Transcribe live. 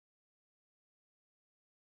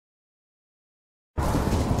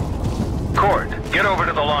Cord, get over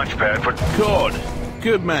to the launch pad for... Cord,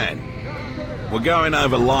 good man. We're going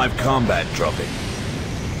over live combat dropping.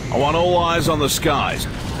 I want all eyes on the skies.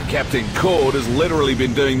 Captain Cord has literally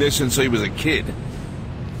been doing this since he was a kid.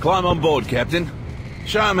 Climb on board, Captain.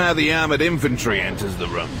 Show him how the armored infantry enters the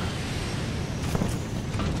room.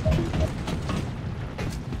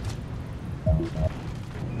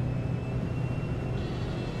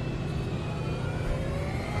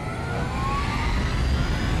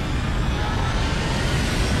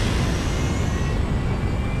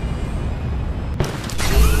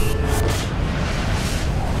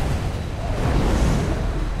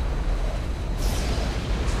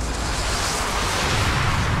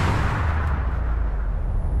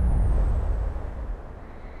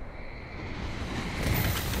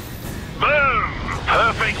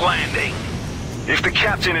 Landing. If the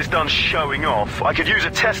captain is done showing off, I could use a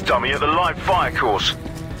test dummy at the live fire course.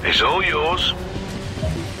 It's all yours.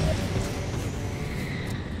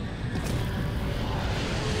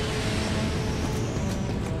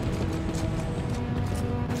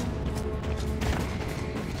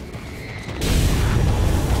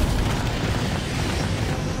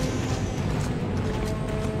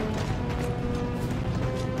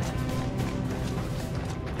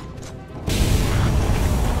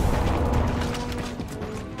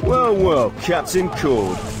 Well, Captain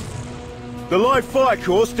Cord. The live fire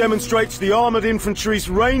course demonstrates the armoured infantry's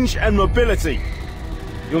range and mobility.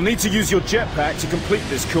 You'll need to use your jetpack to complete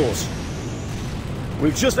this course.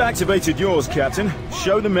 We've just activated yours, Captain.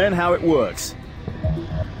 Show the men how it works.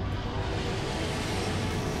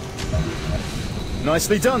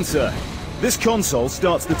 Nicely done, sir. This console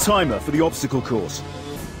starts the timer for the obstacle course.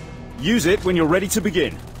 Use it when you're ready to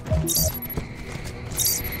begin.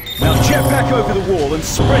 Now jetpack over the wall and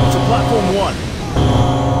sprint to platform 1.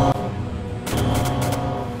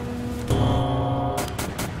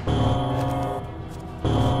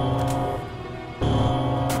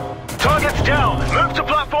 Target's down. Move to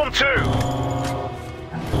platform 2.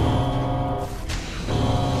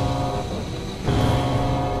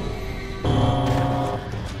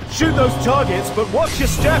 Shoot those targets, but watch your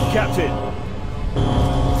step, Captain.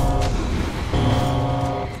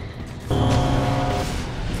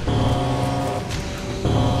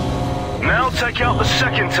 Take out the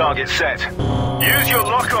second target set. Use your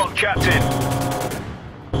lock-on, Captain.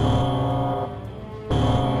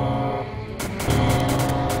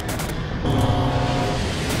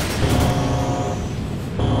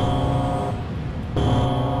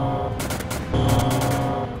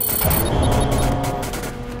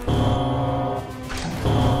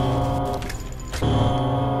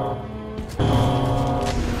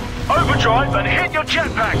 Overdrive and hit your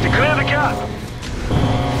jetpack to clear the gap.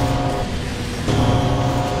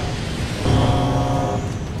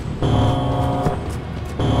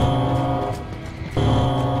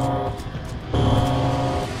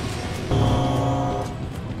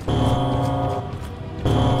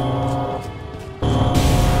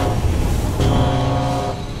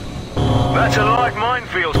 That's a live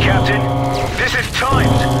minefield, Captain. This is timed.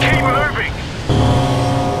 Keep moving.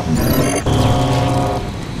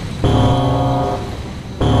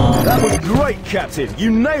 That was great, Captain. You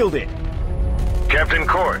nailed it. Captain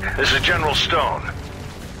Cord, this is General Stone.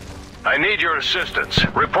 I need your assistance.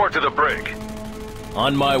 Report to the brig.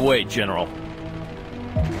 On my way, General.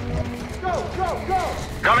 Go, go, go!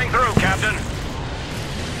 Coming through, Captain.